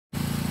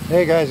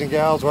Hey guys and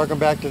gals, welcome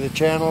back to the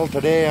channel.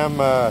 Today I'm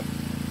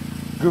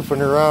goofing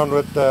around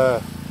with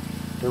the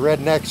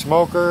Redneck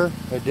smoker.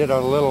 I did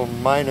a little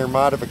minor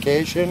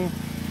modification.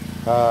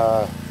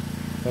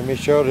 Let me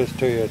show this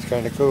to you, it's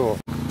kind of cool.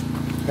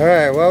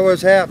 Alright, what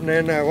was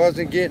happening, I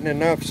wasn't getting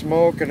enough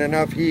smoke and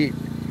enough heat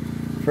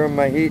from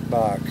my heat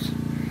box.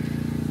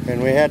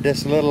 And we had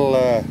this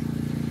little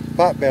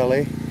pot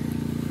belly,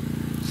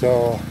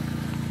 so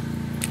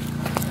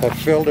I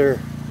filled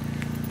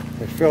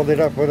it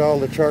up with all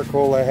the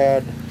charcoal I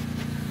had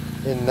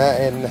in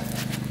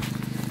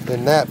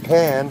that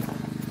pan,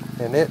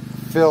 and it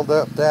filled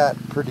up that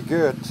pretty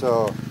good.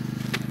 So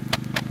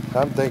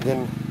I'm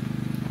thinking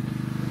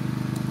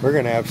we're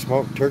gonna have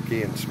smoked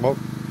turkey and smoked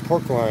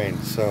pork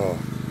loins. So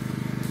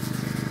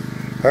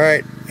all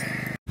right,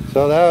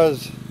 so that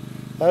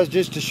was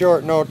just a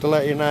short note to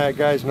let you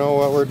guys know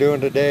what we're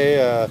doing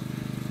today.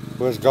 It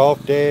was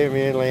golf day.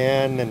 Me and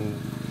Leanne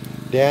and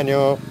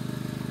Daniel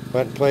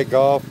went and played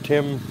golf.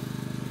 Tim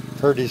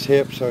hurt his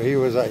hip, so he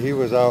was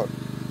out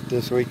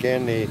this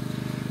weekend. I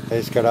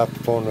just got off the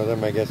phone with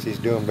him. I guess he's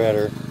doing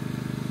better.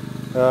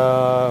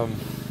 I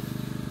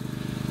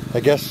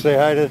guess say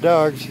hi to the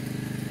dogs.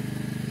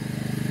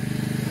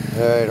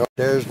 Alright,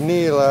 there's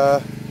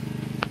Neela.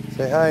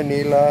 Say hi,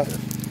 Neela.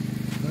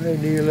 Hi,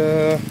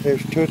 Neela.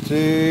 There's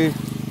Tootsie.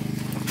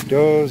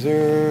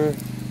 Dozer.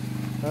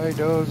 Hi,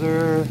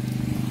 Dozer.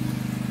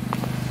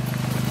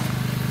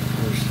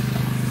 There's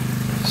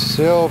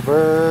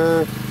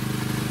Silver.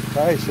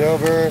 Hi,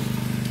 Silver.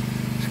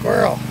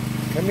 Squirrel.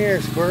 Come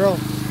here, squirrel.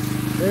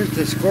 There's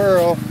the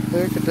squirrel.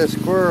 Look at the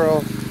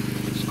squirrel.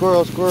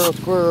 Squirrel, squirrel,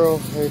 squirrel.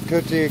 There's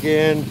Tootsie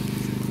again.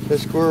 The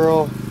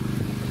squirrel.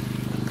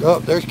 Oh,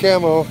 there's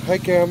Camo. Hi,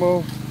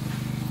 Camo.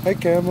 Hi,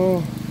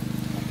 Camo.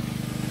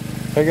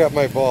 I got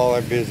my ball.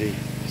 I'm busy.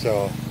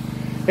 So,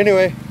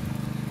 anyway,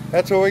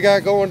 that's what we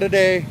got going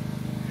today.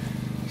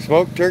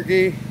 Smoked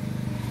turkey,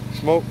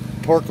 smoked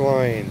pork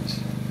loins.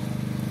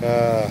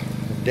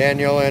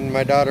 Daniel and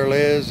my daughter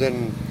Liz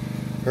and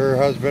her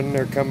husband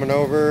are coming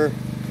over,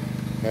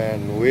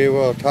 and we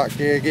will talk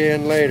to you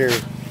again later.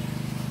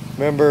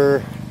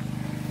 Remember,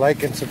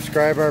 like and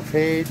subscribe our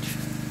page.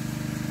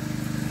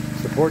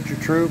 Support your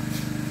troops.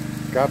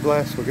 God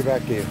bless. We'll get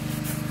back to you.